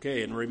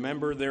Okay, and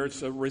remember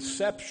there's a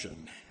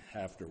reception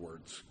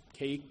afterwards.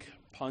 Cake,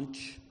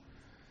 punch,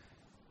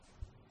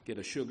 get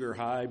a sugar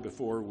high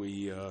before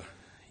we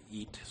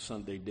eat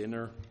Sunday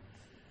dinner.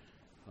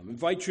 I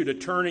invite you to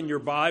turn in your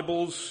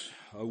Bibles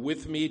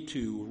with me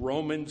to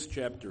Romans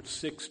chapter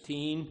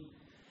 16,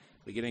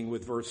 beginning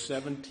with verse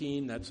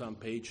 17. That's on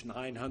page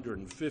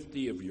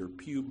 950 of your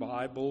Pew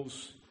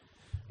Bibles.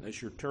 And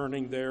as you're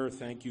turning there,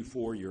 thank you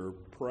for your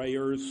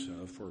prayers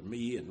for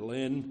me and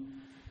Lynn.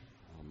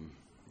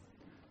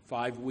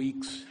 5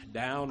 weeks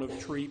down of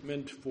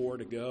treatment, 4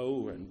 to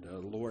go, and the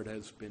Lord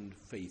has been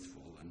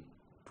faithful, and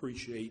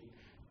appreciate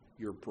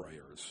your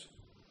prayers.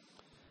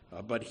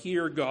 But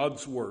hear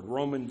God's word,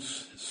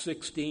 Romans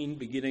 16,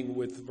 beginning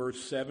with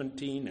verse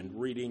 17 and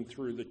reading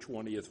through the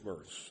 20th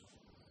verse.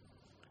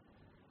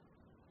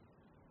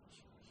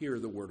 Hear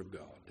the word of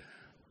God.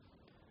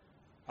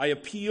 I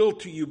appeal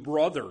to you,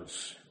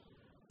 brothers,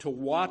 to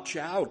watch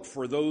out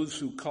for those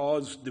who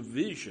cause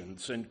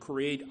divisions and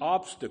create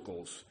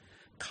obstacles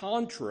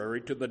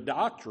contrary to the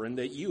doctrine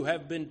that you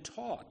have been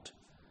taught.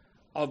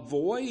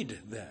 Avoid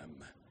them,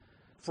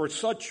 for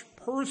such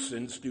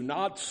persons do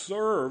not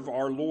serve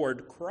our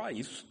Lord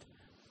Christ,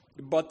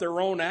 but their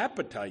own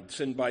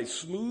appetites, and by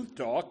smooth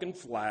talk and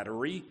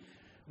flattery,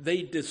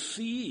 they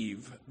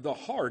deceive the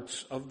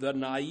hearts of the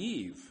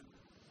naive.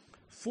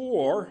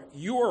 For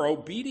your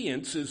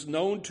obedience is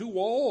known to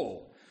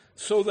all,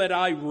 so that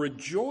I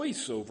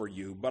rejoice over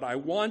you, but I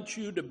want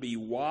you to be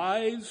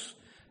wise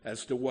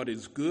as to what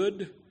is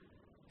good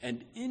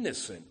and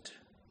innocent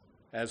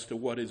as to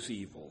what is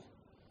evil.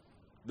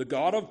 The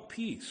God of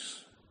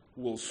peace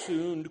will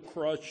soon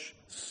crush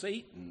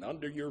Satan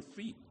under your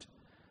feet.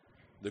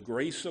 The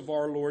grace of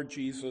our Lord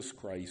Jesus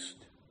Christ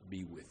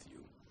be with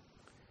you.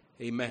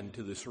 Amen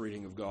to this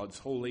reading of God's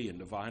holy and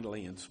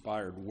divinely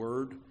inspired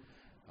word.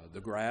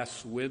 The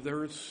grass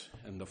withers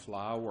and the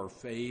flower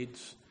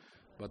fades,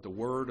 but the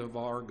word of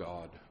our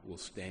God will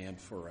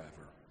stand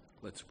forever.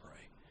 Let's pray.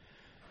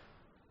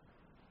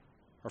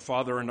 Our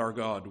Father and our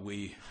God,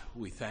 we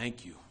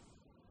thank you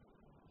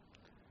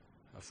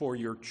for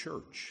your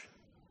church.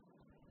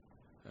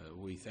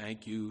 We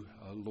thank you,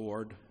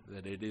 Lord,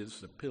 that it is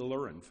the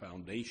pillar and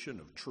foundation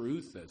of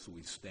truth as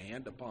we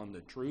stand upon the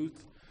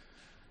truth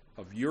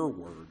of your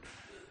word,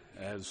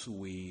 as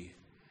we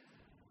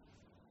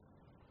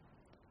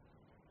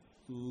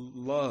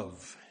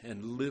love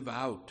and live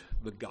out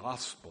the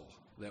gospel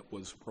that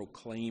was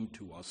proclaimed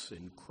to us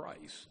in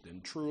Christ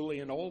and truly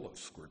in all of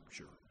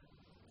Scripture.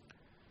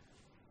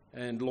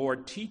 And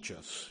Lord, teach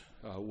us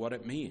what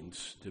it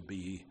means to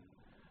be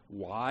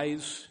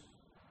wise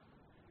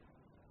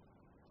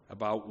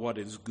about what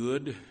is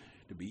good,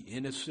 to be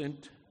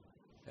innocent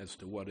as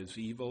to what is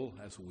evil,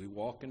 as we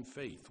walk in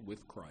faith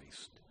with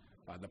Christ.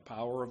 By the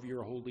power of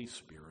your Holy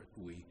Spirit,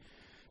 we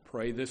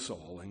pray this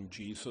all in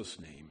Jesus'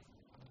 name.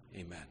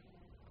 Amen.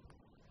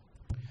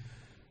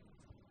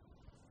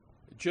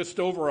 Just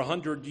over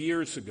 100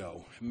 years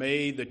ago,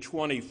 May the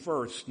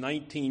 21st,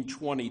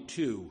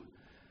 1922,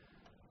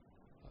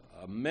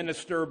 a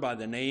minister by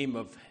the name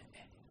of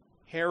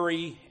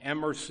Harry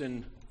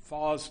Emerson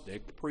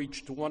Fosdick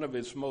preached one of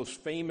his most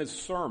famous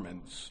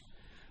sermons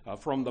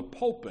from the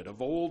pulpit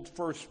of Old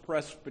First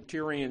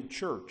Presbyterian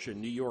Church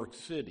in New York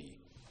City.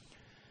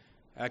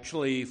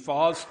 Actually,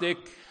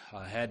 Fosdick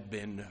had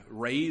been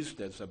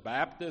raised as a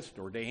Baptist,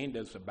 ordained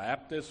as a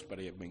Baptist, but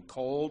he had been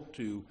called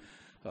to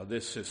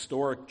this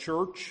historic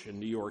church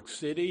in New York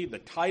City. The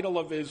title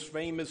of his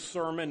famous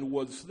sermon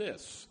was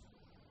this: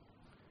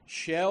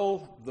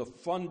 Shall the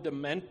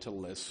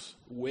Fundamentalists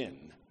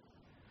Win?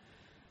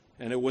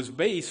 And it was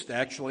based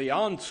actually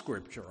on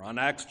Scripture, on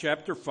Acts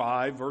chapter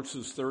 5,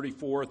 verses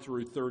 34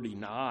 through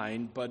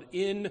 39. But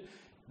in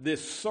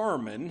this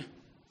sermon,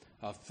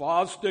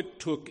 Fosdick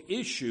took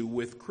issue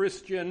with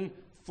Christian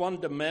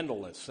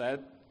fundamentalists.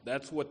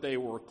 That's what they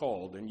were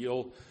called, and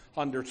you'll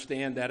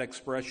understand that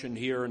expression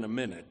here in a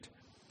minute.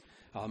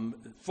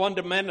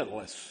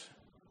 Fundamentalists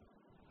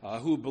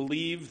who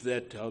believed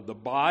that the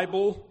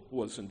Bible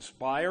was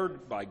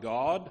inspired by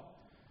God,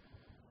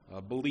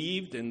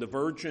 believed in the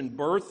virgin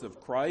birth of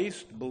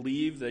Christ,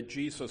 believed that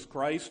Jesus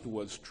Christ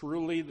was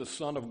truly the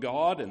Son of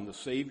God and the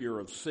Savior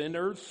of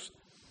sinners.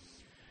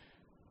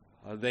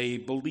 They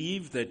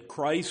believed that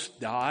Christ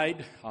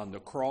died on the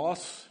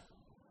cross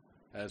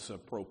as a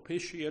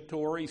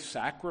propitiatory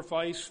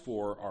sacrifice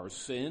for our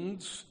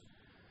sins.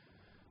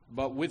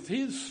 But with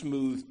his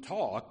smooth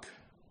talk,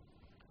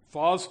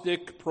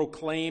 Fosdick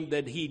proclaimed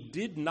that he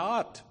did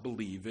not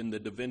believe in the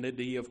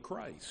divinity of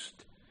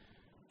Christ.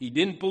 He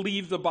didn't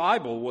believe the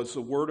Bible was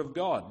the Word of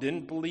God,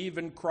 didn't believe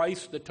in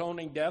Christ's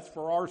atoning death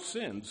for our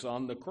sins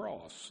on the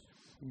cross,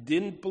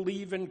 didn't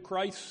believe in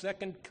Christ's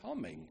second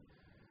coming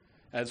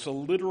as a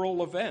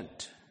literal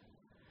event.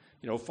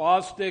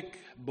 Fosdick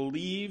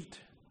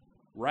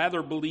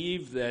rather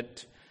believed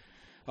that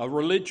a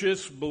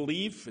religious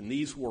belief, and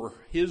these were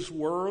his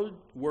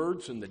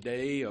words in the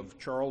day of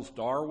Charles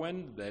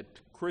Darwin, that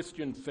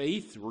Christian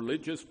faith,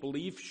 religious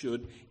belief,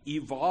 should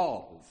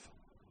evolve,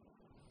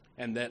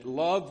 and that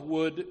love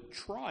would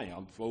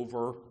triumph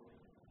over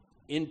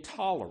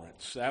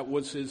intolerance. That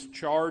was his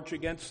charge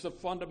against the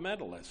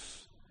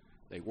fundamentalists.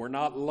 They were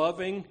not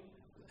loving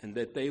and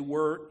that they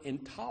were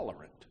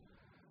intolerant.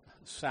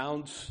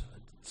 Sounds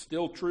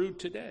still true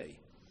today.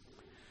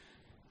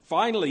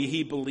 Finally,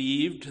 he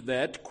believed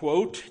that,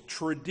 quote,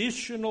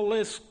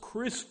 traditionalist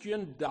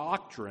Christian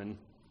doctrine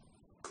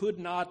could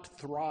not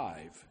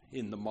thrive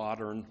in the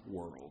modern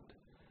world.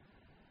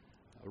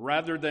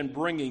 Rather than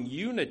bringing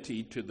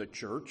unity to the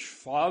church,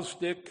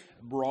 Fosdick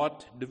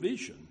brought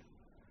division.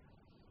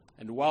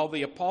 And while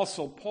the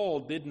Apostle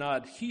Paul did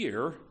not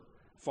hear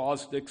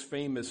Fosdick's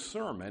famous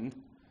sermon,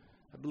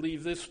 I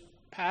believe this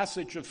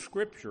passage of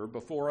Scripture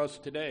before us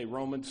today,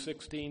 Romans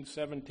 16,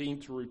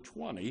 17 through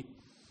 20,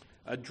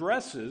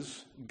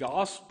 addresses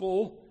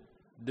gospel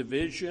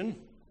division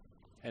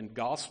and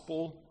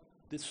gospel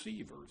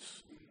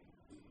deceivers.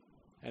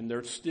 And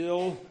they're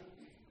still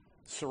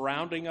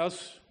surrounding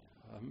us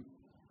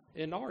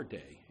in our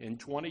day, in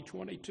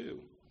 2022.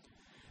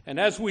 And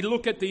as we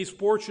look at these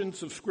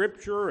portions of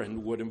Scripture,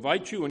 and would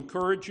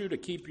encourage you to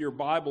keep your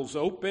Bibles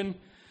open,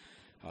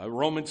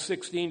 Romans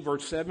 16,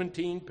 verse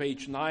 17,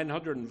 page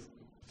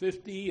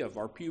 950 of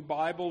our Pew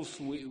Bibles,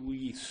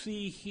 we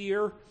see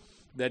here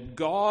that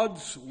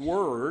God's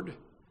Word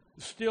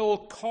still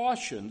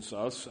cautions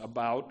us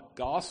about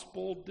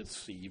gospel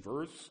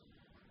deceivers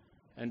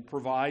and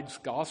provides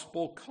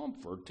gospel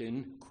comfort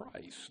in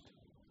Christ.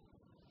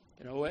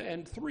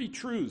 And three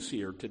truths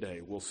here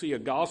today. We'll see a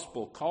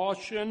gospel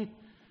caution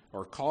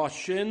or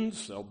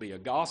cautions. There'll be a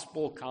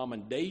gospel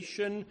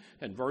commendation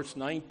in verse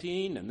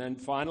 19, and then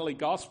finally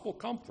gospel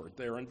comfort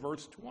there in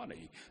verse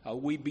 20.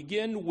 We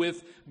begin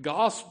with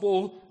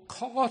gospel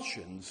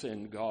cautions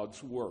in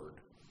God's Word.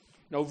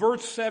 Now,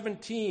 verse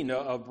 17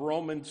 of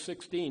Romans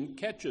 16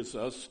 catches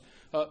us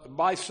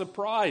by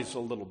surprise a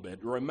little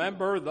bit.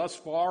 Remember, thus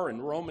far in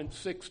Romans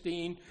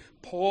 16,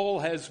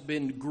 Paul has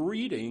been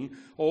greeting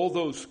all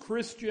those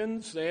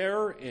Christians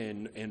there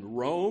in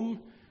Rome,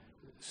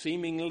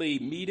 seemingly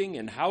meeting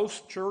in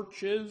house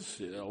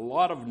churches, a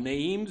lot of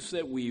names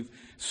that we've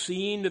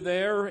seen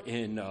there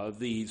in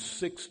these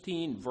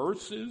 16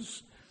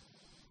 verses.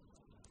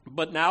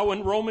 But now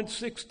in Romans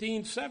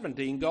 16,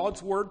 17,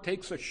 God's Word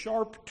takes a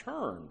sharp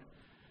turn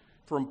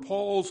from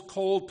Paul's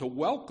call to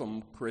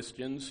welcome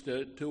Christians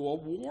to a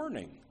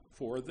warning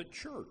for the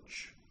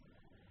church.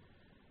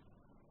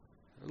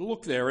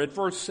 Look there at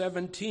verse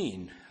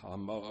 17.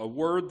 A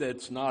word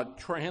that's not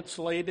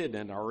translated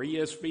in our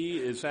ESV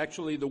is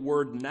actually the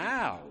word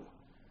now.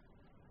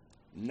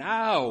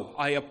 Now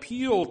I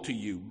appeal to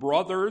you,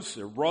 brothers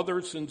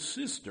and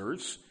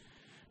sisters,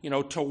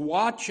 to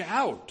watch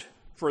out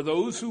for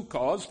those who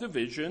cause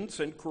divisions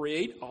and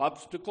create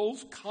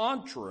obstacles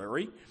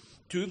contrary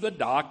to the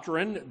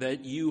doctrine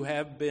that you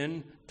have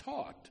been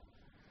taught.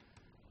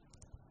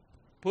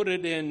 Put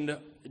it in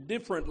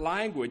different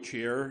language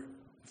here.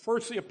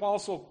 First, the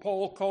Apostle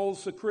Paul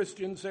calls the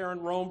Christians there in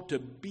Rome to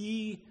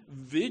be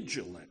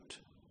vigilant.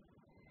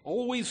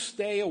 Always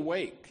stay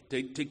awake,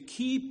 to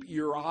keep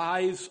your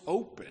eyes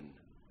open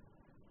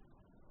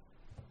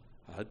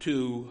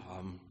to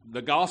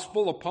the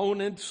gospel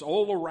opponents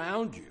all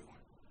around you,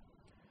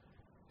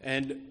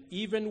 and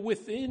even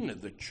within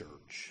the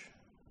church.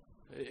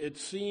 It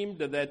seemed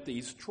that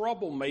these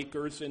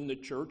troublemakers in the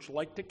church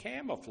like to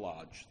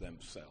camouflage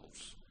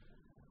themselves.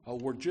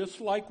 We're just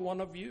like one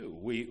of you.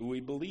 We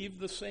believe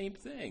the same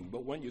thing.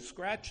 But when you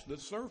scratch the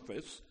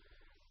surface,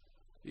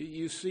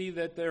 you see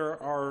that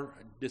there are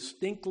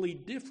distinctly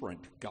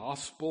different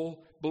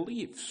gospel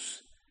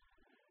beliefs.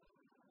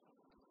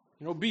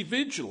 Be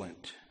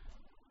vigilant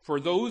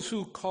for those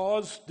who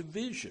cause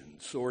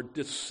divisions or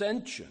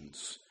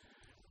dissensions,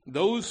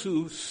 those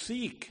who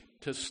seek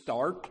to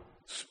start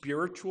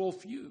spiritual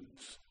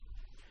feuds.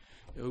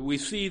 We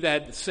see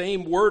that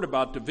same word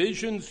about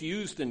divisions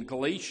used in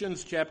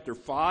Galatians chapter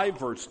 5,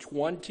 verse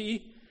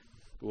 20.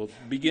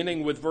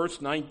 Beginning with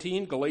verse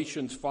 19,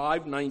 Galatians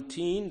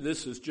 5:19.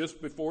 This is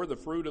just before the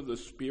fruit of the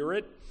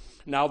Spirit.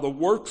 Now the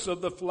works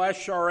of the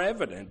flesh are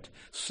evident: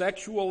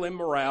 sexual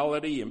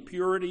immorality,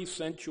 impurity,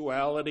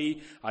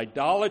 sensuality,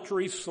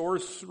 idolatry,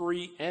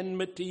 sorcery,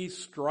 enmity,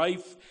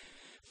 strife,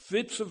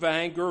 fits of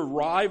anger,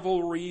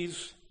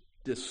 rivalries,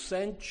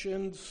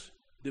 dissensions,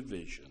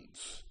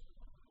 divisions.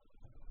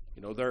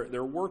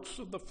 They're works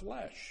of the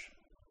flesh.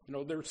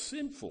 They're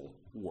sinful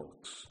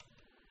works.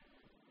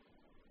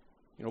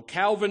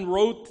 Calvin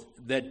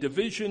wrote that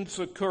divisions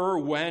occur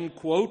when,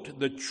 quote,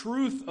 the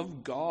truth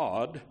of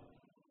God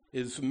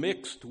is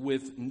mixed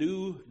with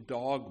new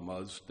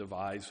dogmas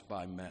devised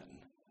by men.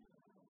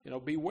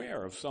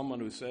 Beware of someone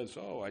who says,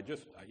 I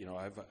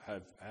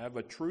have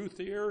a truth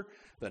here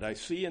that I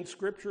see in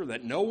Scripture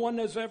that no one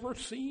has ever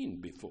seen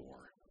before.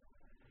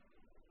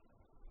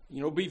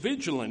 Be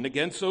vigilant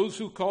against those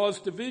who cause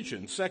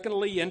division.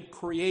 Secondly, and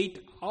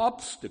create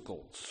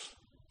obstacles.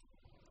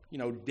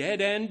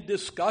 Dead-end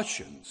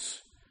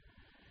discussions.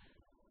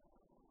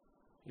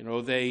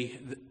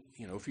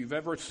 If you've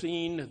ever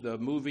seen the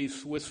movie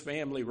Swiss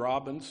Family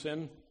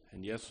Robinson,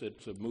 and yes,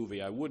 it's a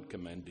movie I would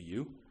commend to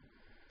you,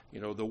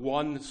 the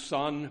one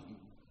son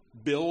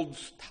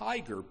builds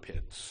tiger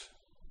pits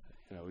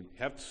You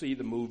have to see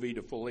the movie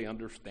to fully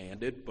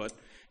understand it, but,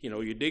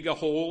 you dig a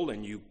hole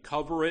and you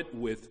cover it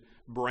with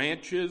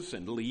branches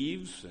and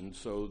leaves, and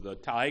so the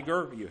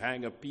tiger, you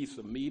hang a piece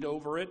of meat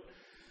over it,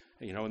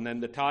 and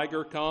then the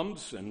tiger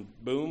comes and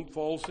boom,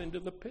 falls into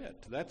the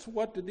pit. That's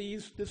what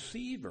these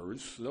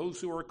deceivers, those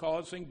who are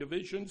causing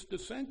divisions,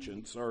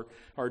 dissensions,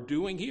 are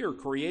doing here,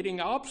 creating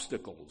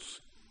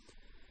obstacles.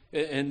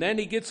 And then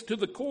he gets to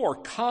the core,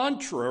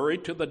 contrary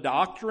to the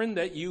doctrine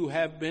that you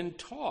have been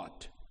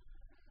taught.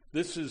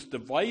 This is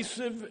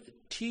divisive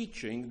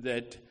teaching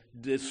that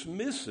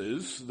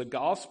dismisses the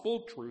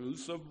gospel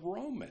truths of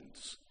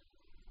Romans.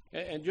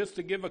 And just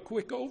to give a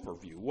quick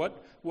overview,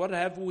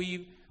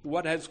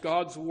 what has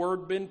God's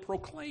word been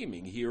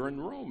proclaiming here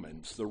in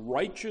Romans? The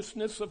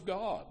righteousness of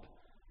God,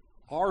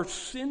 our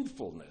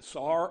sinfulness,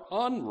 our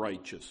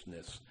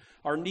unrighteousness,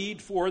 our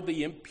need for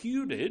the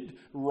imputed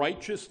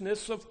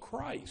righteousness of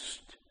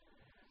Christ,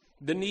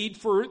 the need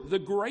for the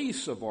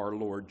grace of our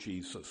Lord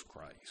Jesus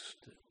Christ,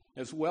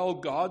 as well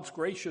God's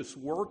gracious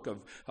work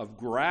of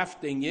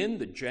grafting in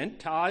the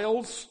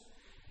Gentiles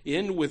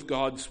in with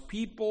God's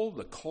people,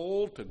 the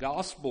call to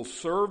gospel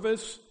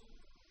service.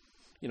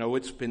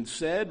 It's been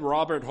said,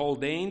 Robert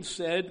Haldane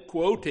said,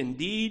 quote,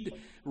 "Indeed,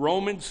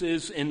 Romans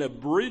is an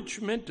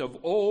abridgment of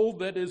all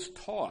that is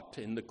taught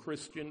in the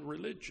Christian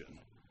religion."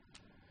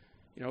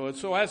 And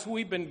so as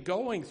we've been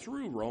going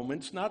through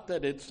Romans, not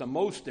that it's the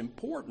most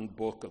important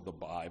book of the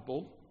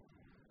Bible,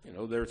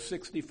 there's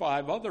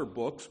 65 other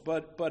books,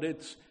 but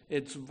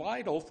it's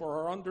vital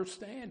for our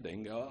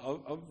understanding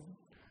of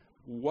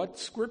what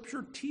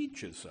Scripture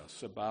teaches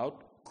us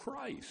about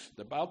Christ,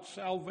 about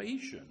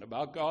salvation,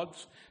 about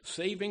God's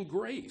saving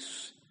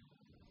grace.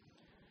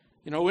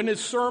 In his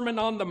Sermon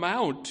on the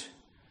Mount,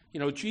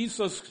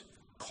 Jesus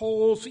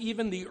calls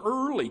even the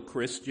early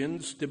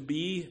Christians to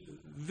be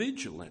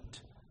vigilant.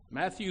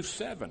 Matthew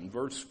 7,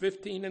 verse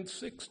 15 and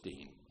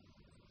 16.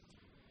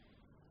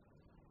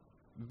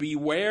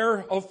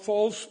 "Beware of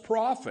false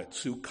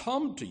prophets who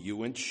come to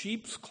you in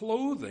sheep's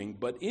clothing,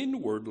 but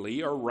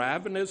inwardly are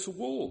ravenous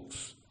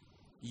wolves.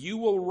 You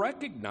will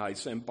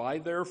recognize them by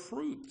their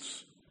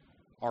fruits.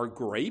 Are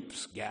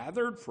grapes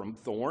gathered from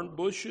thorn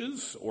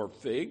bushes, or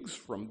figs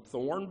from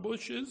thorn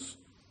bushes?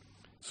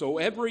 So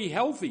every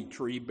healthy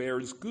tree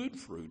bears good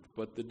fruit,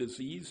 but the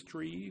diseased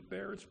tree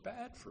bears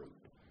bad fruit."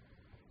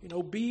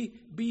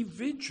 Be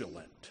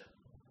vigilant.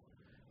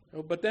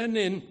 But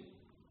then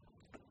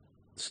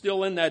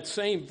still in that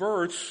same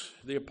verse,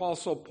 the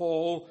Apostle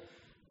Paul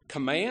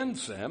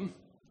commands them,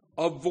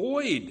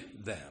 avoid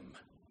them.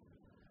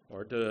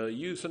 Or to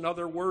use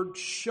another word,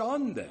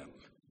 shun them.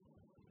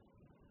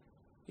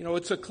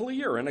 It's a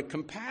clear and a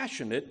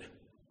compassionate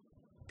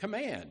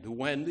command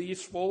when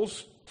these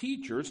false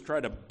teachers try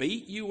to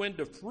bait you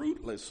into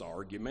fruitless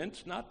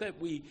arguments. Not that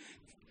we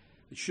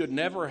should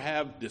never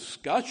have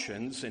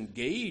discussions,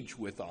 engage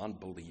with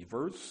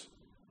unbelievers,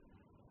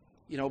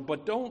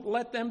 but don't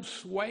let them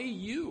sway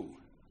you.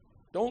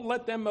 Don't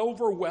let them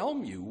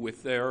overwhelm you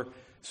with their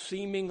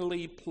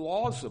seemingly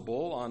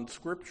plausible,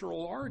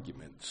 unscriptural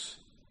arguments.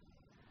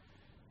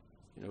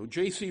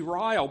 J.C.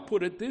 Ryle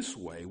put it this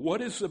way: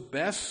 what is the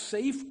best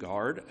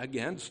safeguard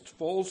against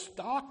false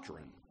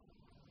doctrine?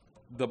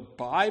 The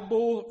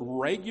Bible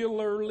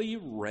regularly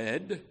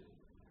read,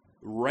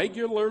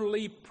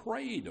 regularly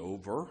prayed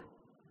over,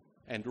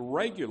 and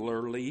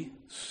regularly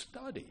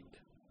studied.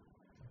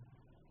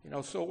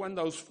 So when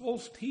those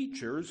false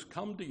teachers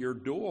come to your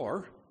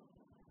door,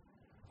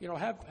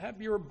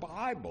 have your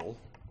Bible,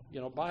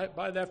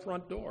 by that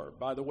front door.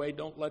 By the way,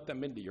 don't let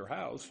them into your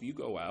house. You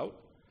go out.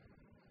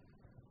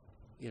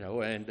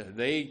 And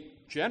they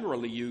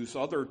generally use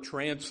other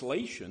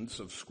translations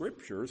of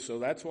Scripture, so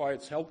that's why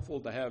it's helpful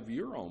to have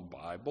your own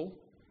Bible.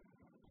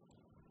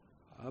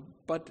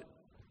 But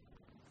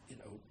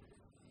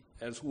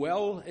as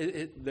well,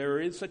 there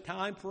is a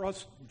time for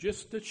us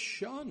just to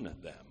shun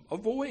them,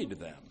 avoid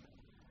them.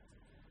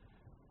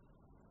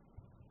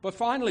 But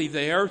finally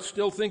there,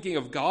 still thinking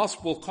of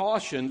gospel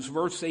cautions,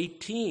 verse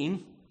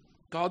 18,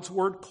 God's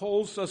word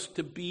calls us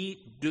to be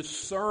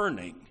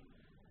discerning.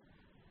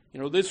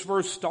 This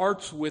verse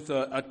starts with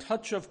a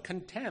touch of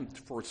contempt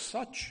for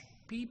such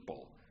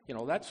people.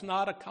 That's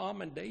not a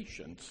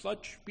commendation.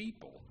 Such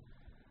people,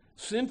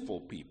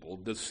 sinful people,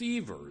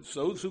 deceivers,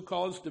 those who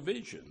cause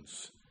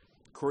divisions,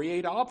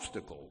 create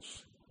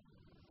obstacles.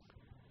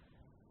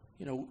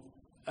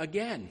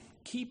 Again,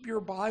 keep your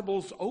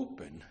Bibles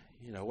open,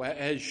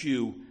 as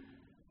you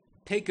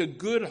take a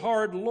good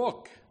hard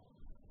look,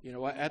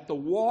 at the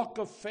walk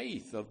of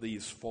faith of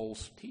these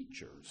false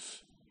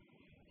teachers.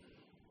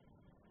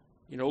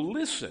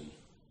 Listen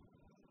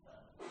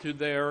to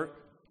their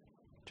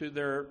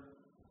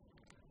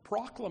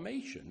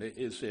proclamation.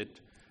 Is it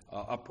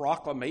a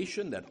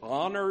proclamation that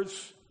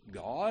honors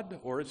God,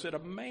 or is it a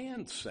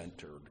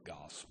man-centered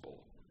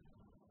gospel?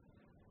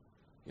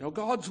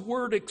 God's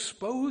word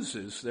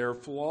exposes their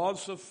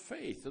flaws of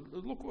faith.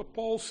 Look what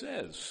Paul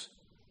says.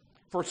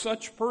 For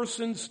such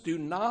persons do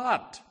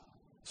not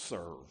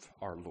serve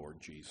our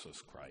Lord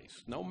Jesus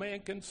Christ. No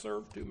man can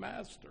serve two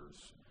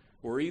masters.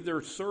 We're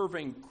either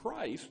serving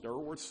Christ or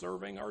we're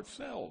serving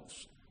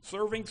ourselves,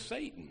 serving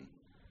Satan.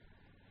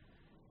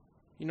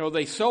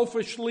 They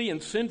selfishly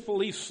and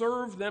sinfully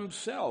serve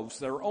themselves,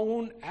 their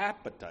own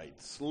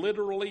appetites,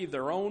 literally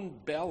their own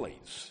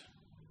bellies.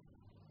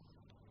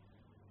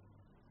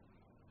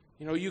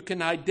 You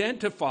can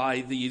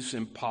identify these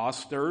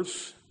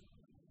imposters.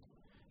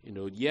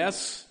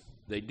 Yes,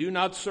 they do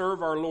not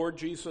serve our Lord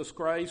Jesus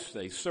Christ.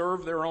 They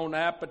serve their own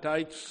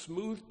appetites,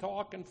 smooth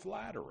talk and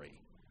flattery.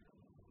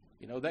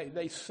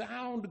 They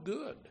sound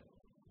good.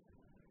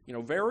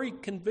 Very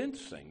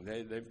convincing.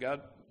 They've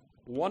got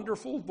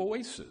wonderful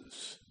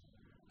voices,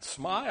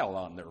 smile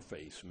on their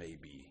face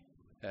maybe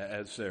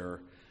as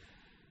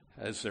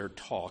they're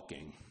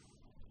talking.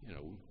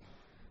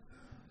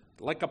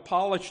 Like a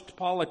polished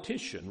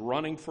politician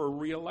running for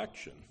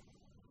re-election.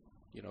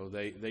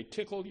 They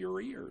tickle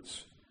your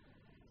ears.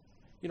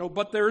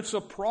 But there's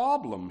a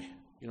problem.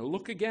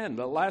 Look again,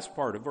 the last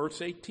part of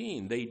verse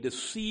 18. They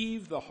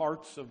deceive the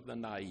hearts of the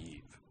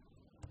naive.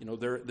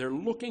 They're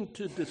looking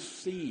to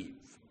deceive.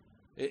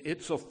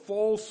 It's a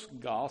false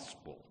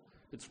gospel.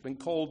 It's been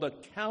called a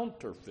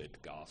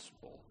counterfeit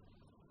gospel.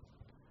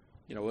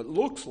 It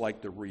looks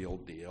like the real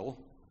deal,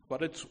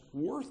 but it's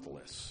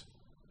worthless.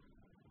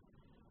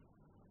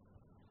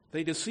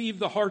 They deceive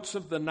the hearts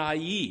of the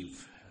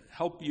naive.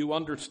 Help you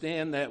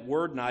understand that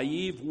word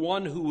naive,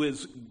 one who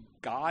is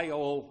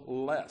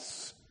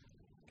guileless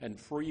and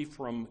free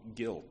from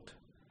guilt.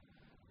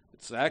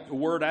 It's that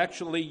word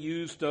actually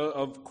used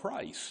of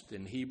Christ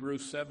in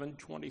Hebrews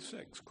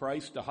 7:26.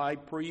 Christ, a high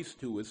priest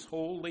who is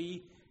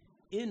wholly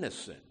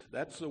innocent.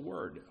 That's the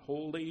word,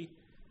 wholly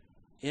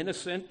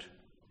innocent,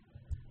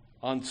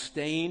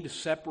 unstained,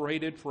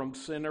 separated from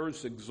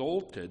sinners,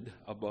 exalted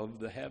above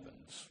the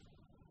heavens.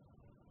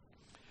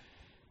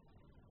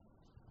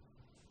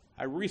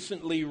 I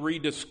recently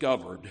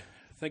rediscovered,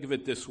 think of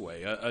it this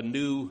way, a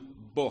new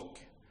book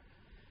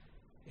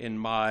in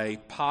my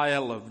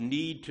pile of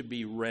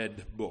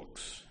need-to-be-read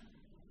books.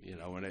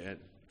 And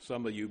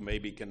some of you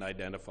maybe can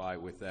identify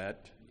with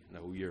that.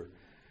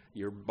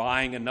 You're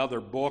buying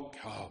another book.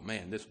 Oh,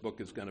 man, this book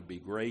is going to be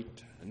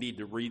great. I need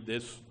to read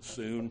this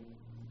soon.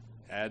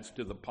 Adds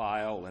to the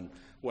pile. And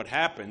what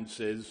happens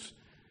is,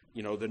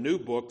 the new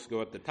books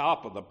go at the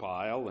top of the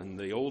pile and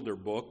the older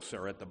books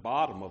are at the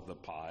bottom of the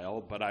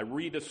pile. But I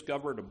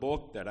rediscovered a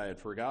book that I had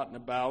forgotten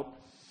about.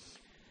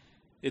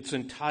 It's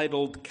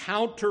entitled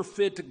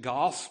Counterfeit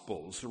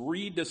Gospels,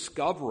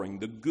 Rediscovering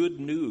the Good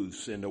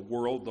News in a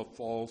World of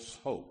False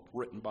Hope,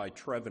 written by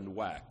Trevin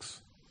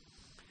Wax.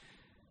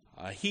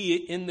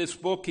 In this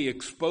book, he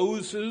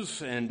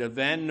exposes and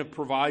then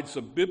provides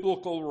a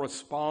biblical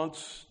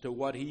response to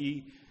what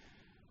he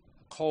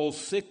calls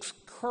 6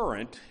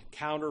 current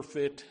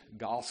counterfeit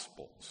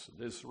gospels.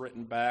 This is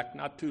written back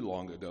not too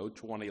long ago,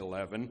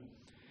 2011.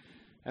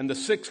 And the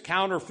 6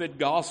 counterfeit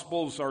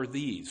gospels are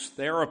these: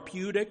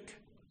 therapeutic,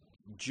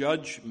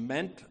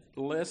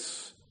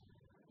 judgmentless,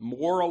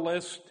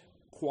 moralist,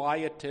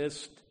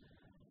 quietist,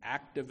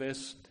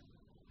 activist,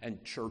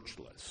 and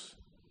churchless.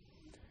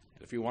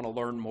 If you want to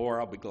learn more,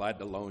 I'll be glad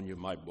to loan you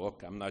my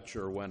book. I'm not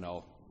sure when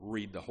I'll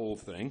read the whole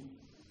thing.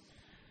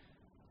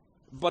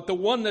 But the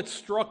one that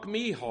struck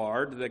me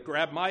hard, that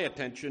grabbed my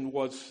attention,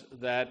 was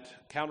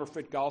that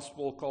counterfeit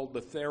gospel called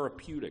the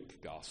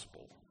therapeutic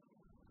gospel.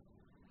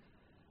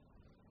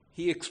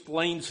 He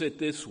explains it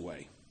this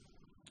way.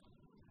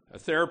 A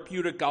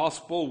therapeutic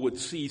gospel would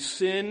see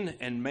sin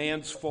and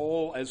man's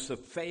fall as the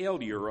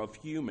failure of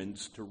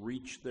humans to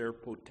reach their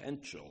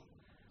potential.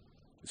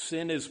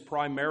 Sin is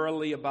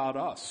primarily about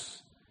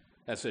us,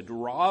 as it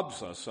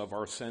robs us of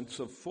our sense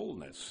of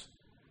fullness.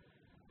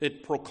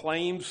 It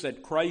proclaims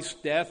that Christ's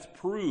death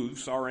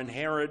proves our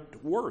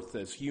inherent worth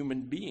as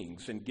human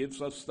beings and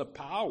gives us the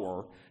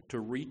power to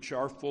reach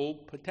our full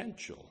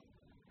potential.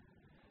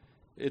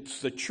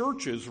 It's the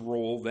church's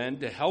role, then,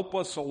 to help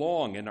us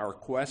along in our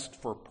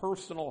quest for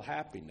personal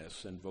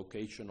happiness and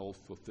vocational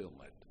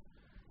fulfillment.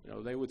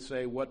 They would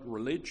say what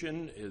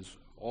religion is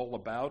all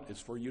about is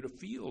for you to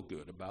feel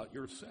good about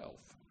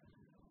yourself.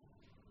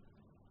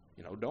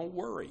 Don't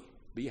worry,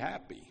 be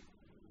happy.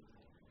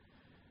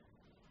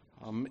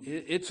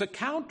 It's a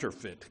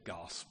counterfeit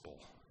gospel.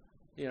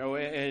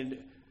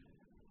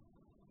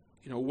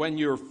 When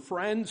your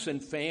friends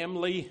and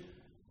family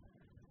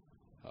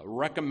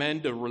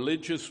recommend a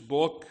religious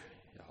book,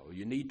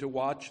 you need to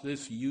watch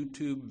this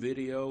YouTube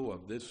video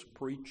of this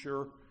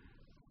preacher,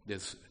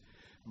 this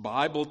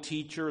Bible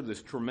teacher,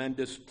 this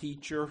tremendous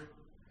teacher.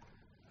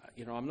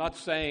 I'm not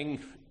saying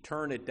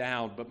turn it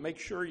down, but make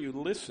sure you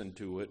listen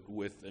to it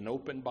with an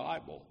open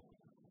Bible,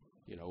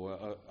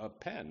 a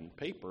pen,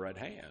 paper at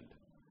hand.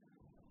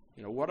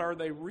 What are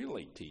they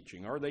really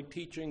teaching? Are they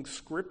teaching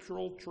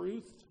scriptural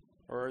truth,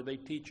 or are they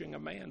teaching a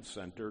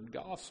man-centered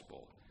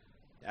gospel?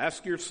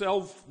 Ask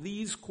yourself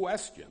these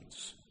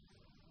questions.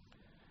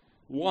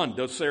 1,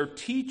 does their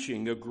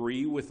teaching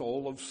agree with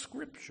all of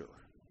Scripture?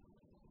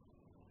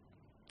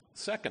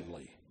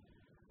 Secondly,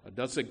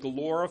 does it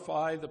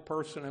glorify the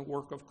person and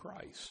work of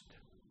Christ?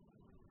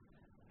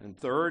 And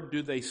third,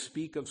 do they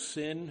speak of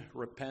sin,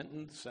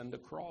 repentance, and the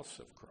cross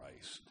of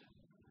Christ?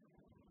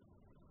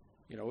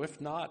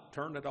 If not,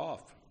 turn it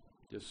off.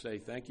 Just say,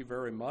 thank you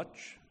very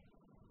much.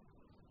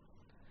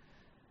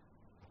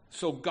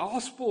 So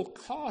gospel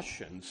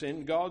cautions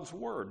in God's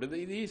word.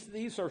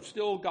 These are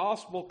still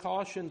gospel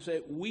cautions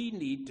that we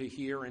need to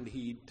hear and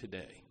heed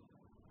today.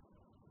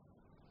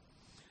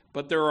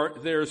 But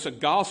there's a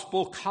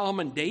gospel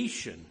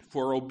commendation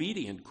for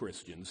obedient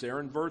Christians there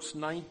in verse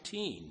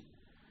 19.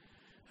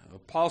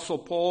 Apostle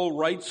Paul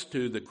writes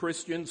to the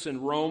Christians in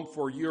Rome,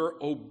 "For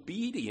your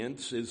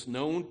obedience is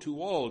known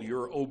to all,"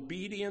 your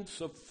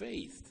obedience of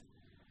faith.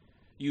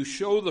 You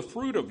show the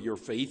fruit of your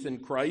faith in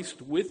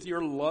Christ with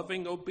your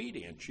loving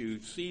obedience.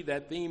 You see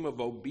that theme of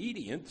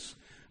obedience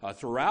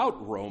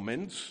throughout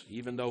Romans,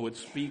 even though it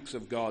speaks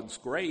of God's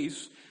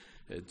grace.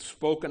 It's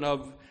spoken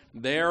of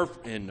there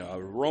in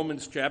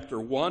Romans chapter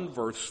 1,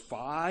 verse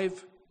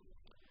 5.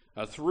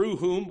 Through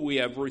whom we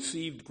have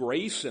received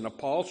grace and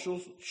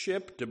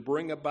apostleship to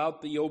bring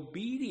about the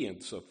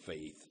obedience of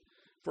faith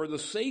for the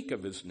sake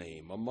of his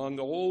name among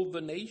all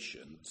the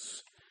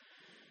nations.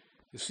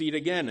 You see it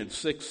again in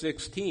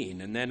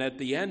 6:16, and then at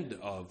the end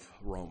of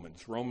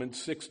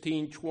Romans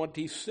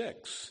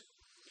 16:26.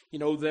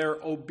 Their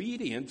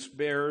obedience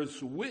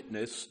bears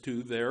witness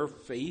to their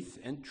faith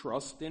and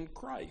trust in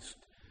Christ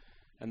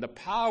and the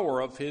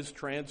power of his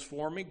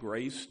transforming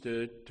grace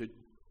to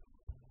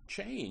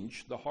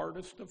change the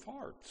hardest of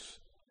hearts.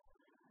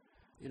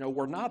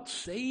 We're not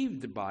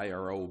saved by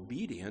our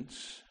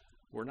obedience.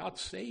 We're not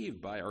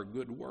saved by our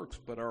good works,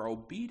 but our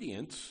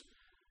obedience,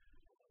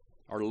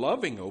 our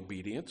loving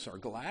obedience, our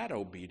glad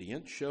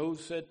obedience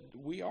shows that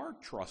we are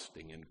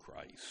trusting in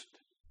Christ.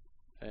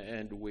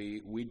 And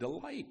we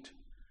delight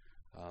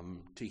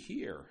to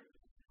hear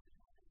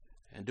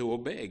and to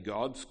obey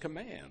God's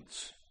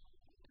commands.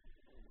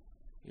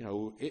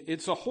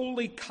 It's a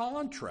holy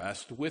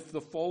contrast with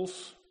the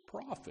false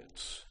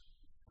prophets.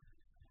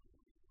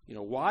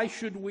 Why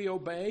should we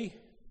obey?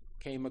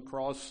 Came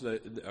across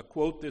a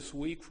quote this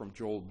week from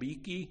Joel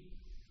Beakey.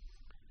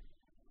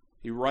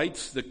 He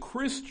writes, "The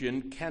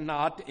Christian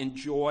cannot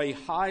enjoy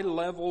high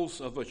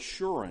levels of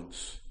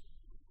assurance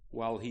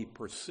while he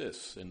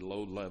persists in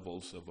low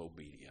levels of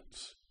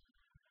obedience."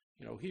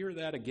 Hear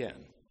that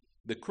again.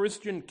 The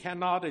Christian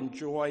cannot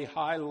enjoy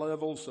high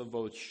levels of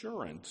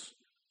assurance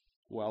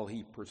while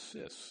he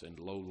persists in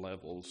low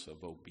levels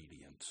of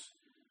obedience.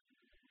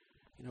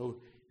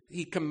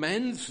 He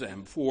commends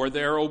them for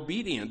their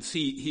obedience.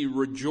 He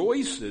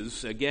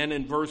rejoices, again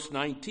in verse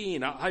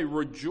 19, "I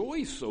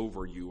rejoice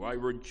over you. I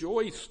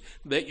rejoice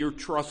that you're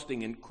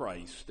trusting in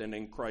Christ and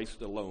in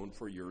Christ alone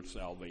for your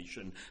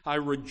salvation. I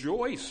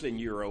rejoice in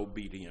your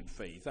obedient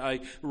faith.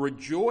 I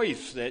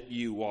rejoice that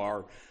you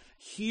are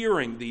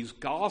hearing these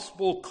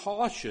gospel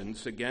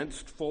cautions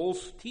against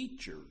false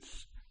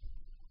teachers."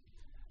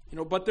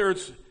 But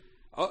there's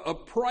a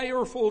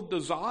prayerful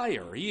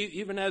desire,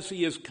 even as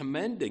he is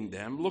commending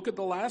them. Look at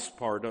the last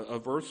part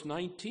of verse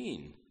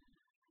 19.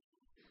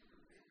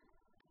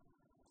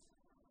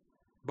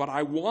 "But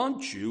I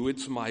want you,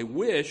 it's my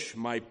wish,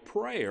 my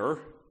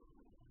prayer,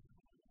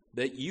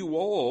 that you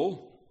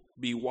all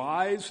be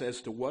wise as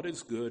to what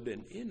is good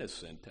and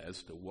innocent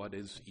as to what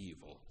is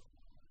evil."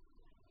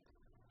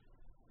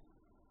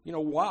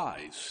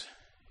 Wise.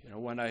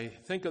 When I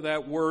think of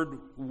that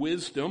word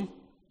wisdom,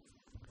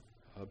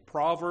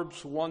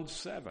 Proverbs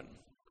 1:7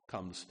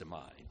 comes to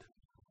mind.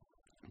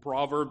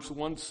 Proverbs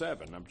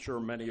 1:7. I'm sure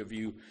many of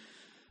you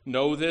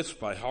know this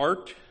by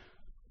heart.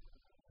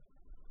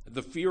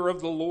 "The fear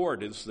of the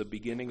Lord is the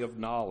beginning of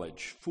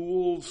knowledge.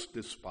 Fools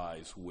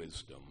despise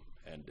wisdom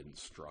and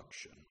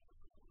instruction."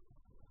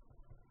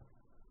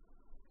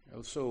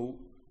 So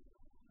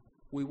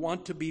we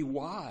want to be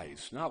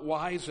wise, not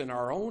wise in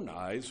our own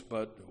eyes,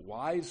 but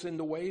wise in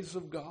the ways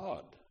of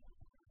God.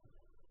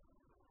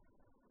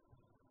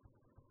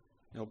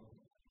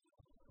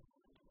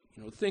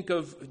 Think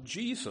of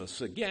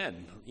Jesus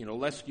again,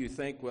 lest you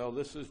think, well,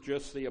 this is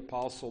just the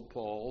Apostle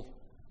Paul.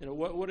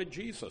 What did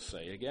Jesus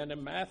say again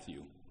in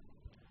Matthew?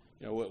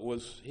 It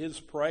was his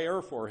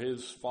prayer for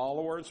his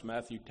followers,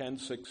 Matthew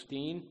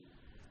 10:16,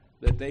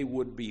 that they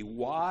would be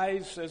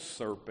wise as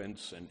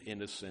serpents and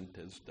innocent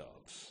as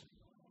doves.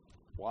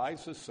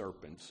 Wise as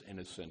serpents,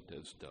 innocent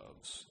as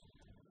doves.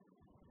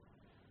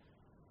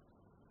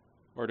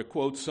 Or to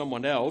quote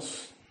someone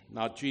else,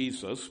 not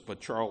Jesus,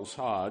 but Charles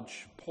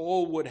Hodge,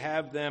 Paul would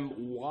have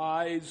them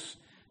wise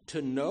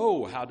to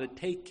know how to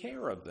take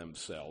care of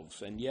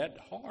themselves and yet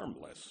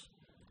harmless.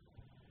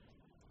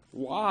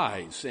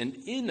 Wise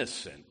and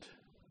innocent.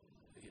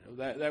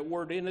 That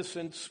word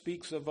innocent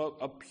speaks of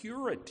a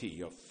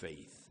purity of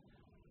faith.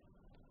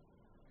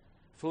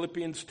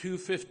 Philippians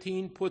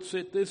 2:15 puts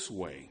it this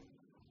way,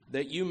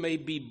 "That you may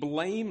be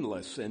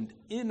blameless and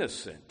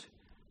innocent,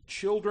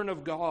 children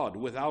of God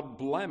without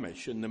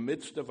blemish in the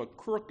midst of a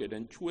crooked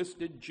and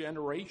twisted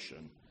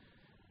generation,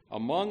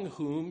 among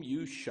whom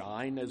you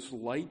shine as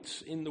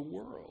lights in the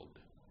world."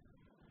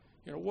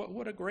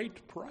 What a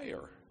great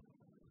prayer.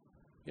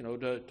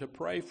 To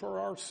pray for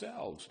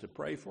ourselves, to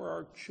pray for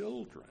our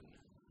children.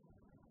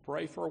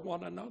 Pray for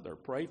one another.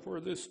 Pray for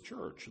this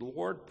church.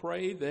 Lord,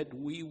 pray that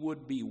we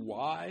would be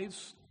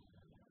wise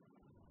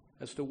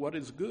as to what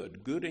is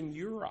good in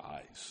your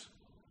eyes,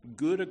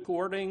 good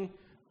according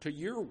to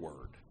your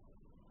word,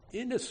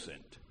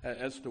 innocent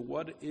as to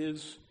what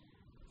is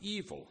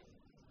evil.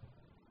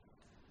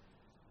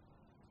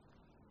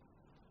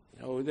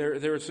 You know,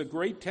 there's a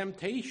great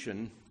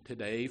temptation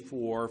today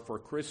for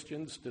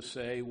Christians to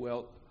say,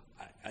 well,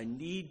 I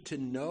need to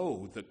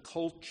know the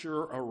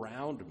culture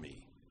around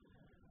me.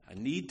 I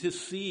need to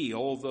see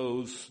all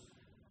those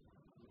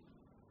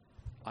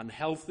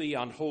unhealthy,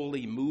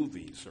 unholy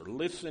movies, or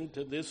listen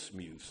to this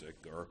music,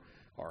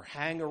 or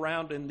hang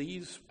around in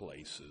these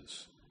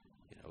places,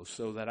 you know,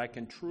 so that I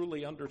can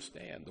truly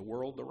understand the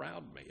world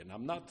around me. And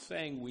I'm not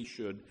saying we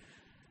should,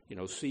 you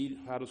know, see,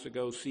 how does it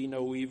go? See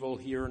no evil,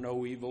 hear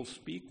no evil,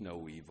 speak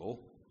no evil.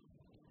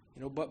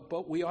 You know,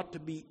 but we ought to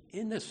be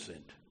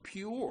innocent,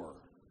 pure,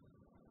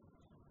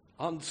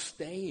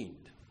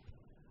 unstained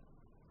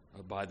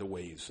by the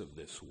ways of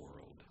this world.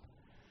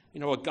 You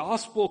know, a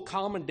gospel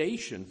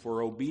commendation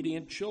for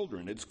obedient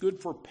children. It's good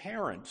for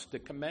parents to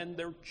commend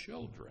their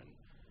children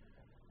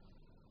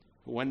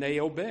when they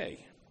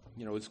obey.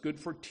 You know, it's good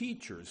for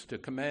teachers to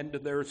commend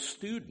their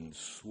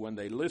students when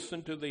they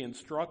listen to the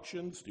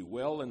instructions, do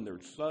well in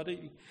their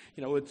study.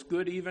 You know, it's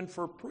good even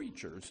for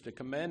preachers to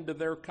commend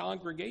their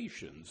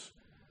congregations,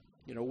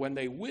 you know, when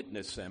they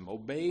witness them,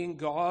 obeying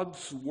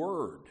God's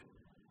word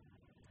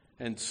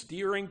and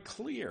steering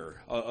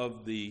clear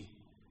of the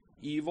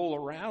evil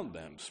around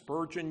them.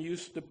 Spurgeon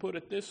used to put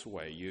it this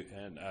way,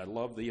 and I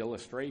love the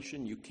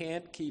illustration, you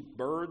can't keep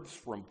birds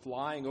from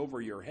flying over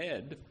your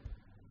head,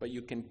 but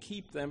you can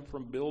keep them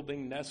from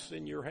building nests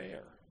in your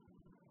hair.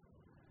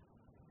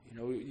 You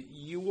know,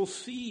 you will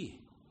see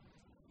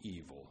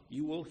evil.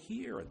 You will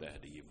hear that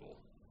evil.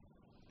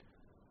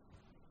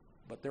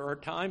 But there are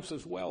times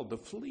as well to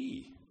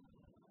flee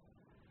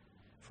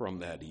from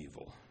that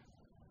evil.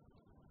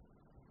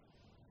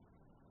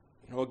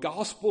 You know, a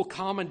gospel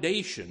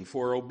commendation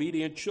for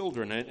obedient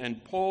children.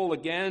 And Paul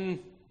again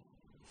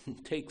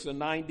takes a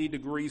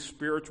 90-degree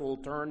spiritual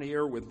turn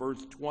here with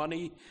verse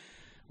 20.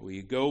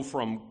 We go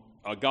from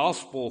a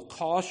gospel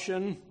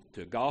caution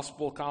to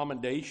gospel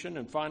commendation,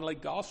 and finally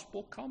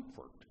gospel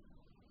comfort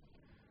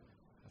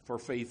for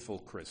faithful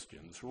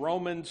Christians.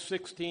 Romans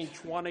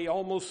 16:20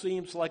 almost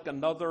seems like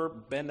another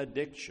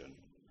benediction.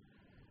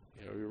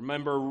 You know,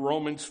 remember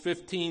Romans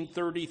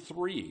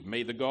 15:33,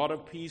 may the God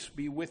of peace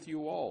be with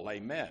you all,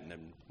 amen.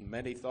 And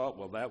many thought,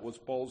 well, that was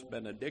Paul's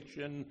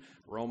benediction.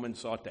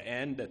 Romans ought to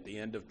end at the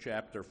end of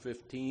chapter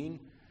 15.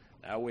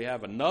 Now we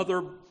have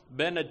another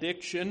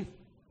benediction.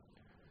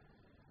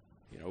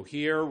 You know,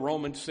 here,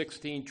 Romans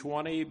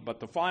 16:20, but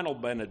the final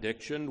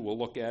benediction we'll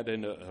look at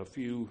in a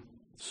few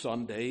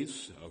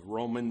Sundays,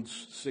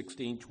 Romans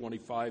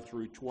 16:25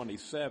 through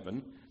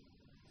 27.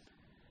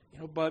 You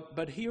know,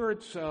 but here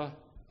it's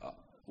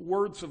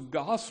words of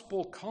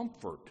gospel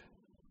comfort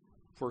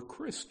for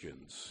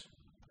Christians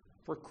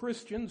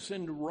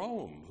in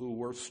Rome who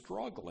were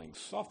struggling,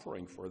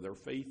 suffering for their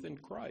faith in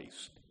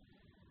Christ.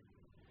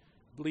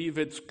 I believe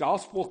it's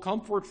gospel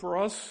comfort for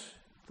us,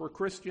 for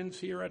Christians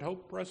here at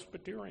Hope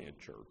Presbyterian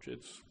Church.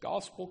 It's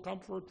gospel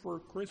comfort for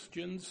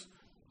Christians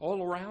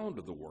all around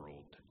the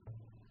world.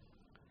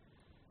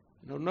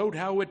 You know, note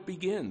how it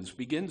begins. It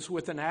begins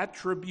with an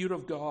attribute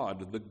of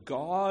God, the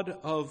God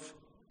of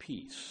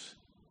peace.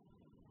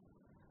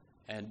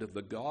 And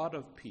the God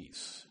of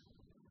peace.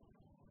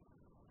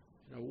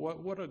 You know,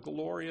 what a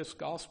glorious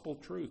gospel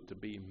truth to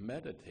be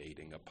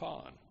meditating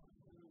upon.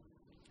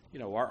 You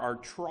know, our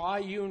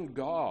triune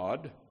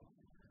God,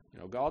 you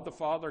know, God the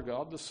Father,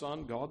 God the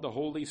Son, God the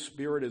Holy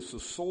Spirit is the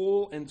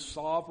sole and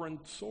sovereign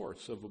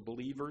source of a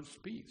believer's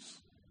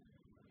peace.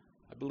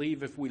 I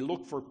believe if we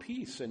look for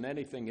peace in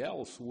anything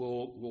else,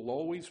 we'll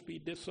always be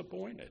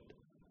disappointed.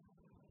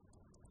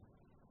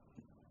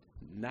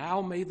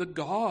 Now may the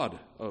God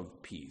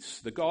of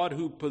peace, the God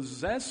who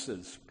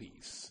possesses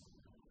peace,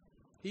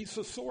 he's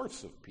the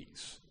source of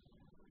peace.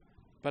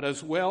 But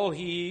as well,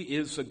 he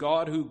is a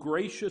God who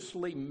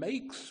graciously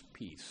makes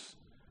peace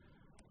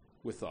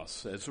with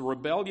us as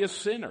rebellious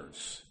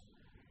sinners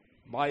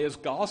by his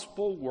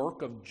gospel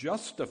work of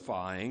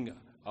justifying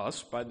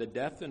us by the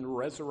death and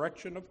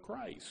resurrection of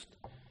Christ.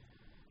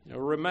 You know,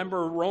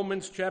 remember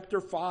Romans chapter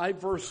 5,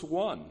 verse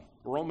 1.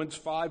 Romans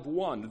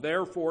 5:1,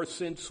 therefore,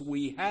 since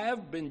we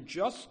have been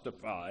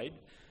justified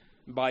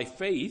by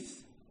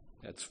faith,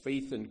 that's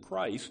faith in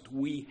Christ,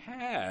 we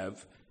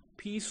have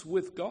peace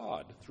with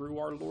God through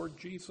our Lord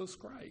Jesus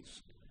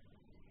Christ.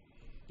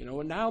 You know,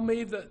 and now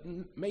may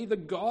the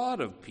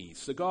God of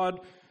peace, the God,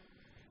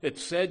 it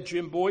said,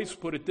 Jim Boyce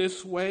put it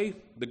this way,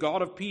 the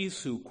God of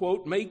peace who,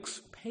 quote,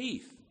 makes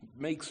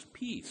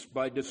peace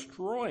by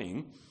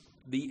destroying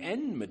the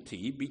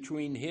enmity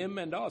between him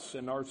and us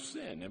and our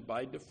sin, and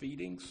by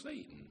defeating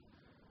Satan.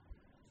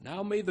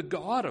 Now may the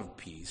God of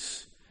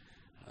peace,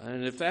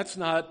 and if that's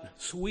not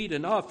sweet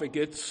enough, it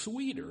gets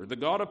sweeter. The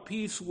God of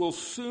peace will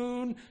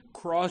soon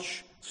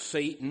crush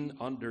Satan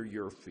under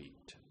your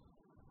feet.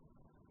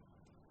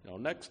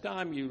 Next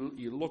time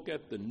you look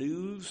at the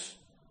news,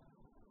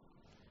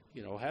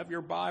 have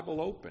your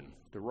Bible open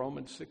to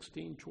Romans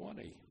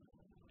 16:20.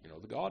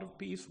 The God of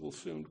peace will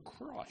soon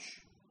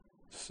crush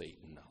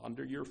Satan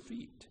under your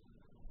feet.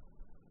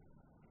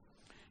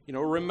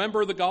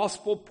 Remember the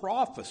gospel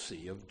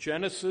prophecy of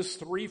Genesis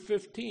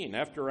 3:15.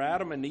 After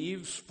Adam and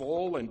Eve's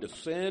fall into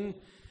sin,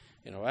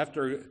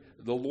 after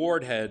the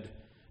Lord had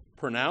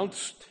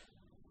pronounced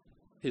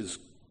his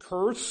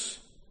curse,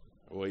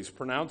 he's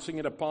pronouncing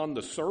it upon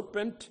the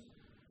serpent,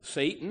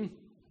 Satan.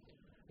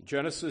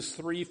 Genesis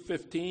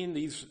 3:15,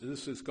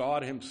 this is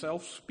God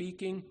himself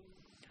speaking.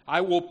 I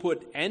will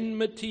put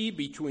enmity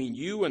between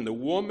you and the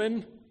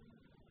woman,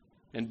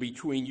 and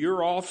between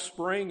your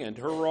offspring and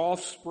her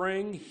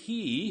offspring.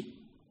 He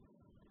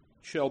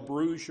shall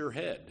bruise your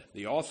head.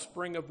 The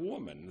offspring of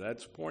woman,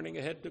 that's pointing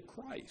ahead to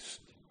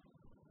Christ.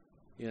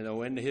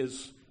 In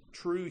his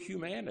true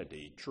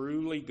humanity,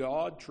 truly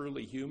God,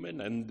 truly human,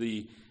 and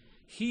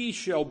he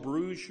shall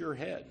bruise your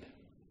head.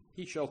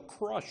 He shall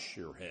crush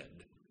your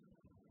head,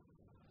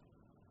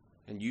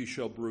 and you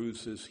shall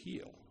bruise his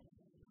heel.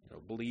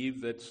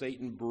 Believe that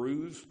Satan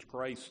bruised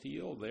Christ's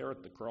heel there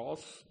at the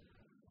cross.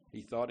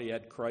 He thought he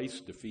had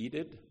Christ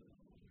defeated.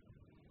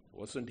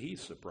 Wasn't he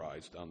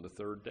surprised on the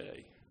third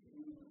day?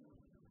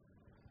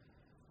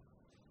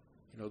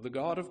 The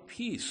God of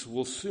peace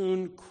will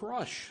soon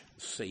crush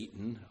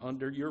Satan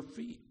under your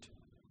feet.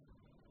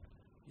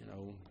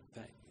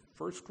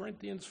 1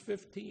 Corinthians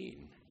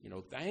 15,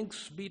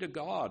 thanks be to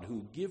God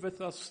who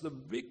giveth us the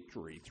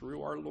victory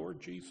through our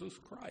Lord Jesus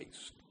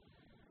Christ.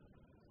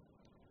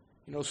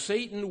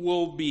 Satan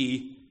will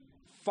be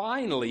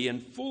finally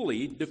and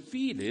fully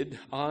defeated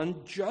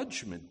on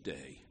Judgment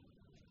Day.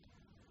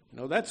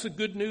 That's the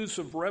good news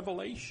of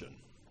Revelation.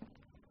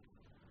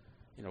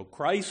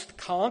 Christ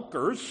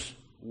conquers,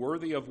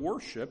 worthy of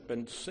worship,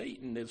 and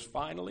Satan is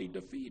finally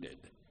defeated.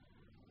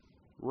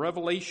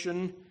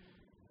 Revelation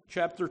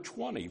chapter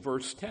 20,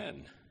 verse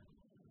 10.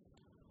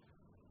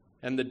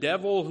 And the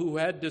devil who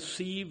had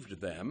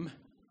deceived them,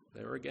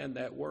 there again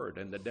that word,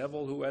 and the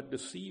devil who had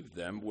deceived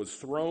them was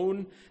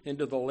thrown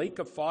into the lake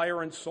of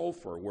fire and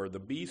sulfur, where the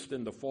beast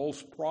and the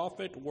false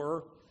prophet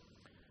were,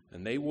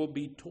 and they will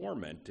be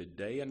tormented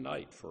day and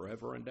night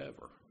forever and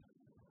ever.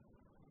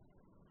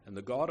 And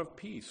the God of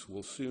peace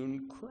will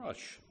soon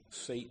crush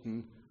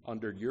Satan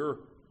under your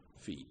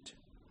feet.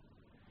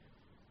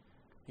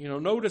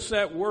 Notice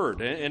that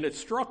word, and it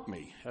struck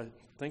me, I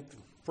think the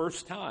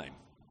first time.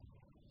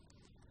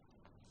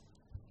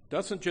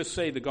 Doesn't just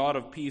say the God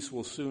of peace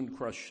will soon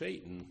crush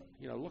Satan.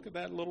 Look at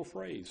that little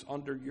phrase,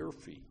 under your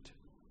feet.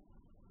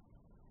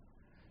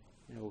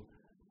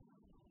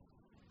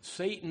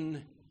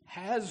 Satan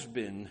has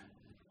been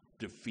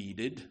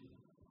defeated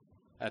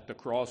at the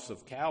cross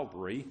of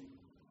Calvary.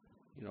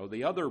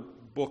 The other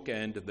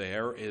bookend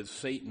there is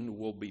Satan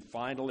will be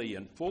finally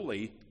and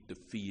fully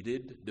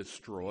defeated,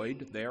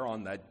 destroyed there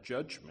on that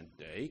judgment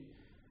day.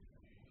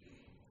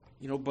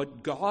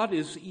 But God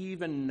is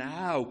even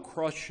now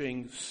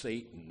crushing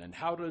Satan. And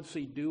how does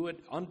he do it?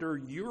 Under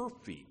your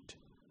feet.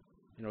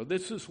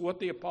 This is what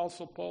the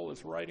Apostle Paul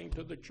is writing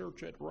to the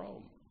church at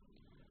Rome.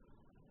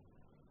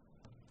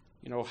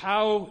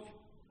 How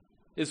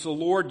is the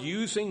Lord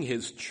using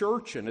his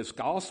church and his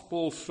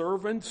gospel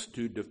servants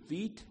to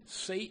defeat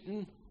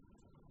Satan?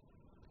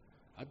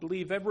 I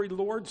believe every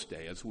Lord's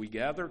Day as we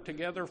gather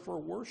together for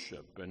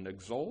worship and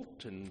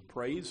exalt and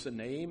praise the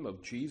name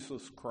of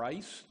Jesus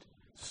Christ,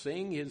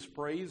 sing his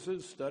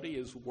praises, study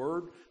his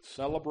word,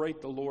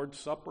 celebrate the Lord's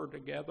Supper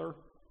together.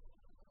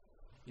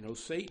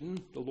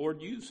 Satan, the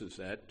Lord uses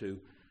that to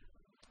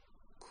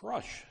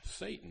crush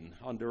Satan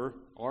under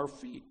our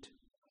feet.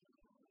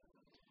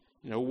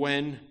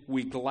 When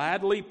we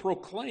gladly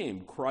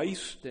proclaim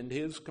Christ and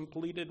his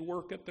completed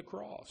work at the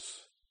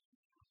cross.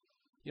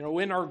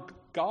 In our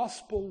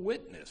gospel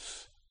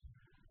witness,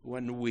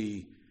 when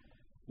we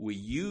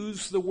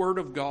use the Word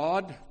of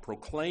God,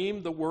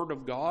 proclaim the Word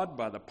of God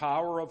by the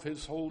power of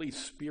his Holy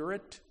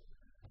Spirit,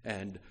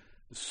 and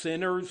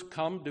sinners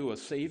come to a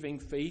saving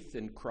faith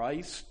in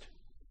Christ,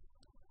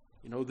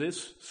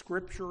 this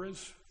scripture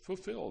is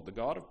fulfilled. The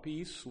God of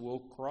peace will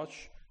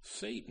crush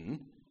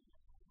Satan,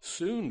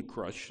 soon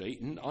crush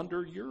Satan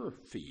under your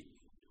feet.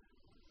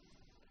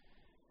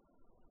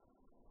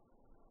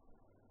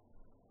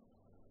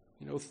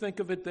 Think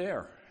of it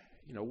there.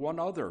 One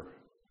other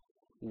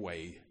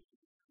way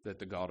that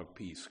the God of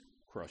peace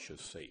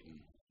crushes Satan.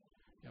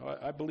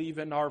 I believe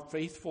in our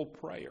faithful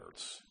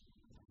prayers.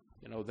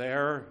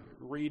 There,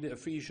 read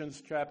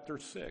Ephesians chapter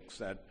 6,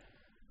 that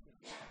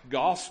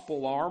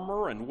gospel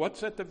armor, and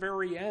what's at the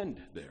very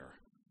end there?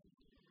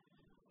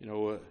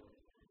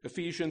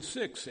 Ephesians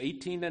 6,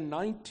 18 and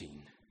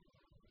 19,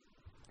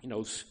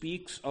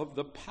 speaks of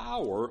the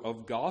power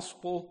of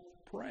gospel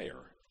prayer.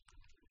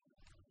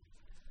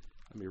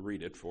 Let me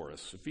read it for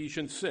us.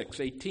 Ephesians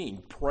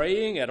 6:18,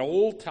 praying at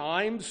all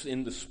times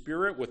in the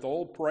Spirit with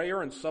all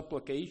prayer and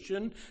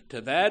supplication, to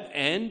that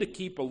end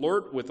keep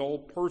alert with all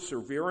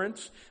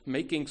perseverance,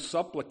 making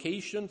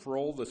supplication for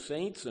all the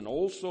saints and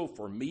also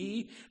for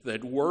me,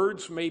 that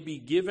words may be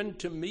given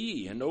to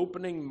me, and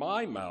opening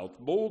my mouth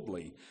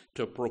boldly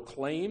to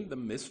proclaim the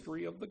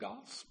mystery of the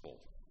gospel.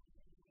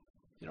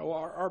 You know,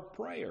 our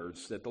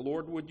prayers that the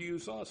Lord would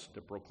use us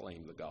to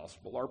proclaim the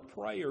gospel, our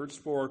prayers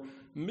for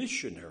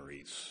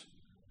missionaries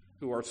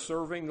who are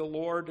serving the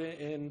Lord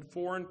in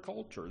foreign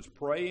cultures,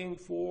 praying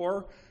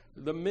for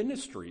the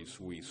ministries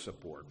we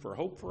support, for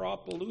Hope for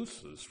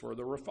Opelousas, for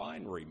the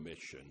Refinery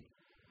Mission,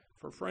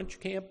 for French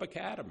Camp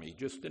Academy,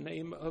 just to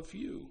name a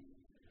few.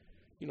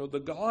 You know, the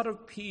God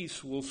of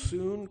peace will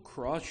soon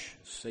crush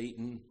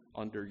Satan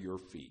under your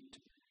feet.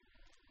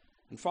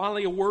 And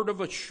finally, a word of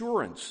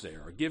assurance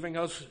there, giving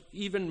us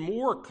even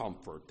more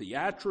comfort. The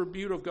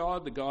attribute of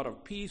God, the God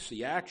of peace,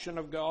 the action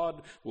of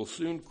God will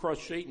soon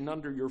crush Satan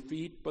under your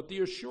feet, but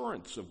the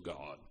assurance of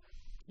God,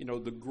 you know,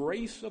 the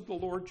grace of the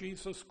Lord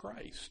Jesus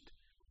Christ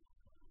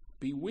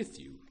be with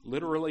you,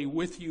 literally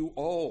with you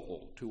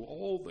all, to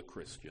all the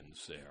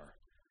Christians there.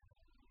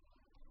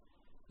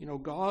 You know,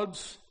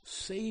 God's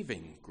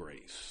saving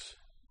grace,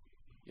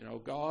 you know,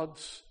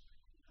 God's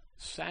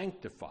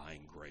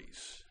sanctifying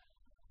grace,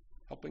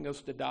 helping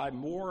us to die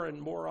more and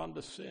more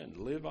unto sin,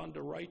 live unto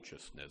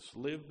righteousness,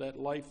 live that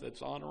life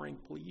that's honoring,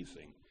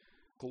 pleasing,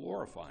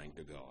 glorifying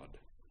to God.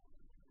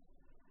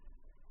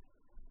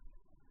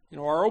 You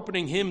know, our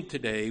opening hymn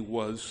today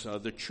was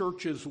The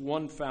Church's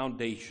One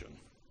Foundation,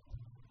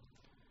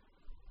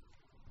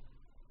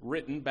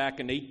 written back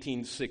in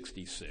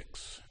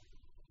 1866.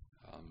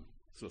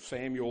 So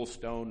Samuel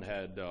Stone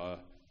had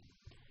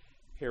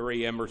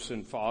Harry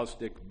Emerson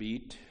Fosdick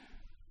beat.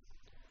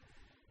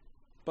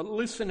 But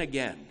listen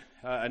again.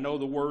 I know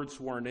the words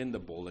weren't in the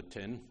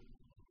bulletin,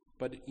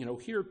 but, you know,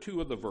 here are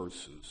two of the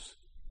verses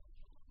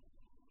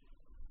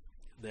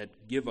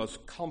that give us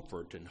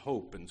comfort and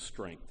hope and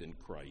strength in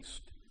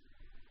Christ.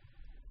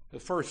 The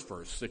first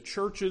verse, the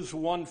church's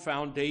one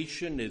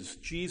foundation is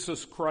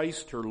Jesus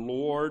Christ, her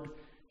Lord.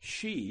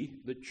 She,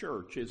 the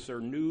church, is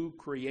her new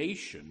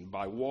creation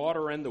by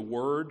water and the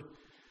word.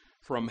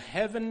 From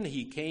heaven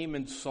he came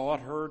and sought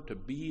her to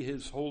be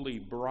his holy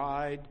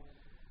bride.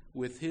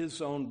 With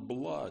his own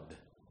blood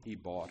he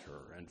bought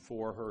her, and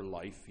for her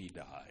life he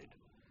died.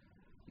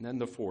 And then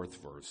the fourth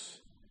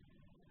verse.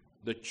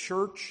 The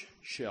church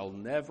shall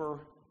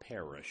never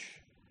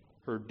perish,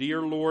 her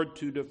dear Lord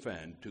to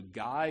defend, to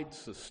guide,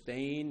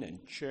 sustain,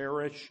 and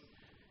cherish,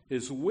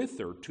 is with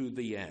her to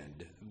the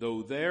end.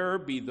 Though there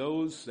be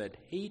those that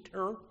hate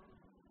her,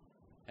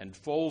 and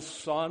false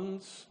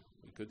sons,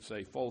 we could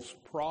say false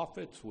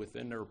prophets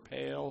within her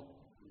pale,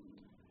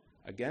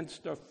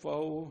 against a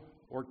foe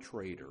or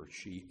traitor,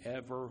 she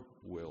ever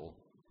will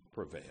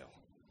prevail.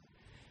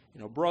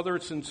 You know,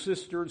 brothers and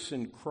sisters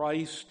in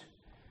Christ,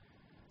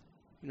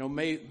 you know,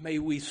 may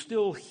we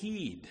still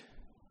hear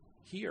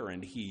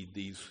and heed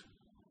these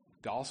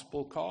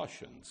gospel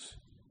cautions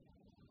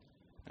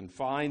and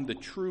find the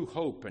true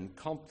hope and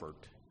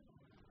comfort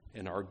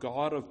in our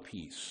God of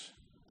peace,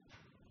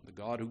 the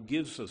God who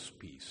gives us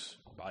peace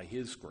by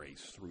his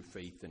grace through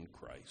faith in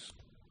Christ.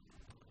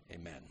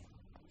 Amen.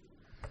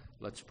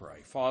 Let's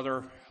pray.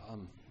 Father,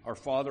 our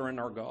Father and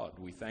our God,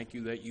 we thank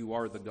you that you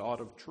are the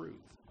God of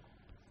truth.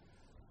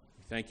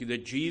 We thank you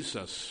that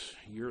Jesus,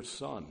 your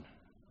Son,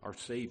 our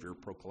Savior,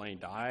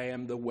 proclaimed, I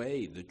am the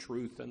way, the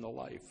truth, and the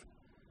life.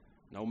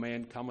 No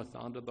man cometh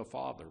unto the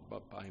Father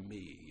but by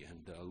me.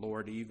 And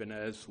Lord, even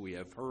as we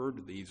have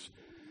heard these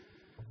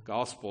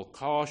gospel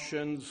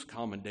cautions,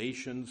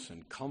 commendations,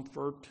 and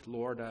comfort,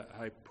 Lord,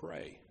 I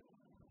pray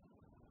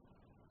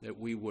that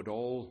we would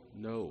all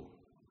know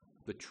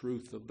the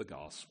truth of the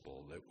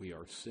gospel, that we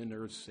are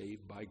sinners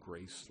saved by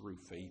grace through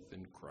faith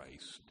in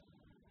Christ.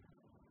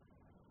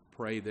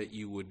 Pray that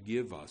you would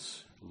give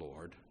us,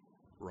 Lord,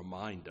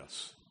 remind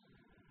us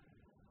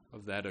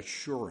of that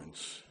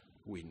assurance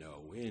we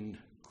know in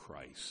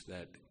Christ,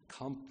 that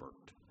comfort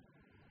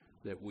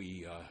that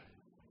we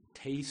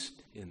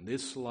taste in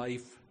this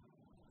life,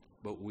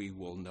 but we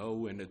will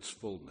know in its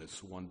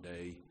fullness one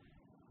day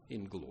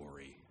in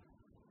glory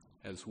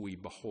as we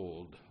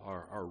behold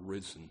our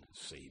risen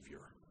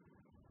Savior.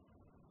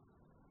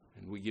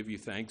 And we give you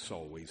thanks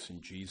always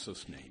in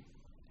Jesus' name.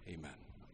 Amen.